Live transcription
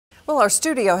Well, our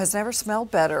studio has never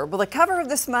smelled better. Well, the cover of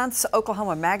this month's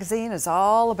Oklahoma magazine is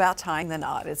all about tying the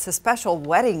knot. It's a special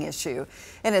wedding issue,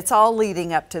 and it's all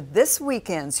leading up to this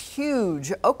weekend's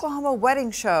huge Oklahoma wedding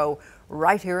show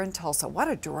right here in Tulsa. What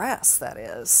a dress that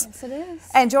is. Yes, it is.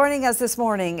 And joining us this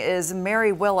morning is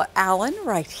Mary Willa Allen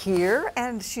right here,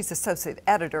 and she's associate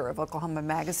editor of Oklahoma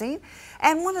Magazine,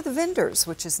 and one of the vendors,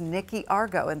 which is Nikki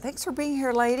Argo. And thanks for being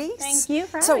here, ladies. Thank you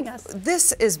for having us.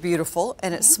 This is beautiful,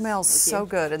 and it smells so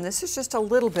good. And this is just a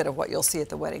little bit of what you'll see at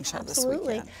the wedding show this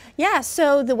weekend. Yeah,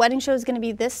 so the wedding show is going to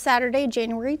be this Saturday,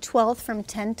 January 12th from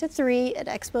 10 to 3 at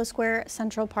Expo Square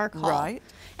Central Park Hall. Right.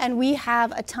 And we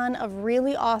have a ton of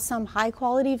really awesome,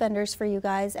 high-quality vendors for you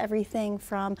guys. Everything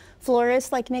from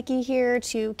florists like Nikki here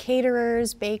to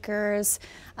caterers, bakers,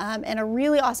 and a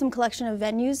really awesome collection of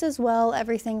venues as well.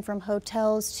 Everything from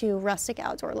hotels to rustic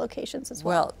outdoor locations as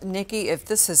well. Well, Nikki, if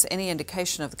this is any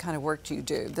indication of the kind of work you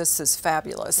do, this is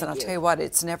fabulous. And I'll tell you what,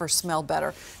 it's never smelled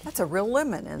better. That's a real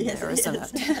lemon in there, isn't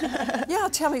it? Yeah,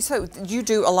 tell me, so you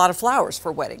do a lot of flowers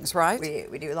for weddings, right?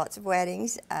 We do lots of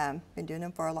weddings. Been doing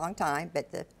them for a long time,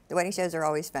 but the wedding shows are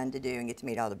always fun to do and get to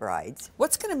meet all the brides.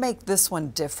 What's going to make this one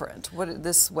different?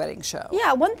 This wedding show?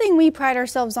 Yeah, one thing we pride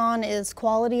ourselves on is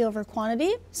quality over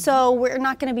quantity. So we're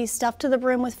not going to be stuffed to the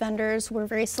brim with vendors. We're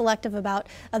very selective about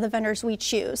the vendors we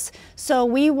choose. So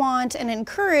we want and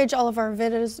encourage all of our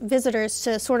visitors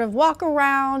to sort of walk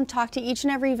around, talk to each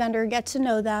and every vendor, get to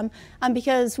know them,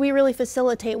 because we really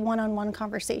facilitate one-on-one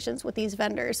conversations with these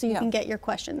vendors so you can get your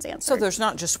questions answered. So there's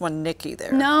not just one Nikki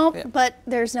there? No, but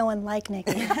there's no one like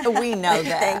Nikki. We know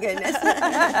that. Thank goodness.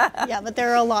 Yeah, but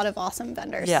there are a lot of awesome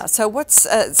vendors. Yeah, so what's,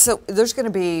 so there's going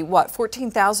to be, what,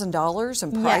 $14,000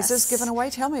 in prizes given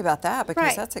away? Tell me about that,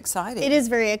 because that's exciting. It is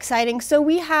very exciting. So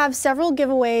we have several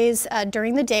giveaways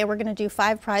during the day. We're going to do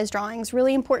 5 prize drawings.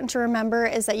 Really important to remember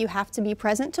is that you have to be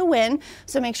present to win,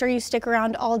 so make sure you stick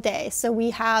around all day. So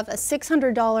we have a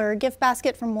 $600 gift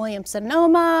basket from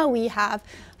Williams-Sonoma. We have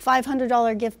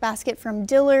 $500 gift basket from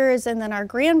Dillard's, and then our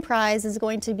grand prize is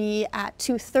going to be at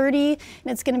 2:30,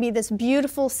 and it's going to be this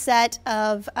beautiful set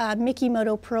of Mickey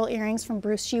Moto pearl earrings from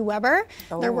Bruce G. Weber.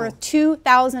 They're worth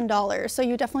 $2,000, so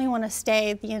you definitely want to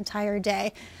stay the entire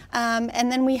day.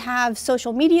 And then we have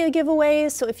social media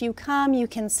giveaways, so if you come, you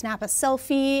can snap a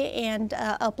selfie and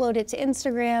upload it to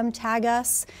Instagram, tag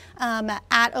us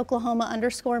at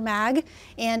Oklahoma_mag,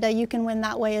 and you can win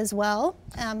that way as well.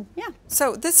 Yeah.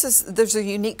 So there's a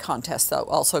unique contest though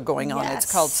also going on. It's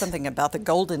called something about the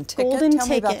golden ticket. Golden Tell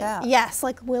me about that. Yes,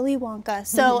 like Willy Wonka.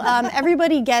 So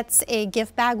everybody gets a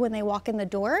gift bag when they walk in the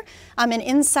door, and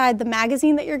inside the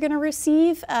magazine that you're going to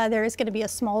receive, there is going to be a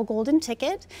small golden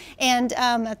ticket, and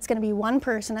that's going to be one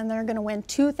person, and they're going to win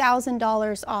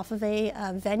 $2,000 off of a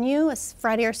venue, a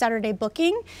Friday or Saturday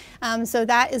booking. So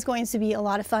that is going to be a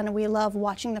lot of fun, and we love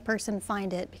watching the person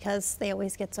find it because they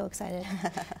always get so excited.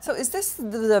 So is this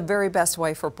the very best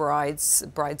way for brides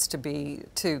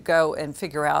to go and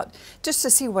figure out, just to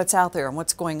see what's out there and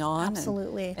what's going on?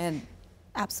 Absolutely.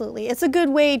 Absolutely. It's a good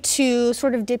way to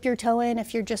sort of dip your toe in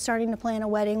if you're just starting to plan a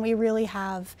wedding. We really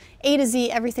have A to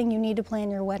Z, everything you need to plan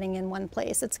your wedding in one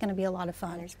place. It's going to be a lot of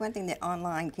fun. There's one thing that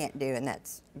online can't do, and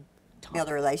that's build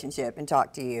a relationship and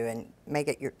talk to you and make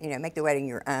it your, make the wedding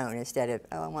your own instead of,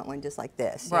 oh, I want one just like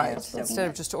this. Right. Instead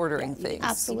of just ordering things.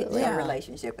 Absolutely. You build a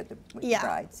relationship with the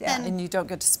brides. Yeah. And you don't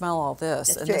get to smell all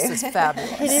this. And this is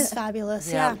fabulous. It is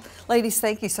fabulous. Yeah. Ladies,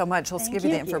 thank you so much. Let's give you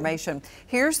the information.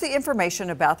 Here's the information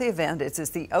about the event. It's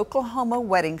the Oklahoma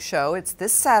Wedding Show. It's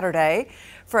this Saturday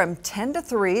from 10 to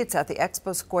 3. It's at the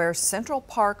Expo Square Central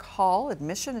Park Hall.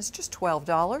 Admission is just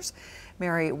 $12.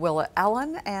 Mary Willa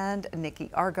Allen and Nikki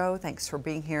Argo, thanks for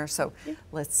being here. So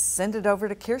let's send it over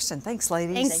to Kirsten. Thanks,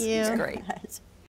 ladies. Thank you. It's great.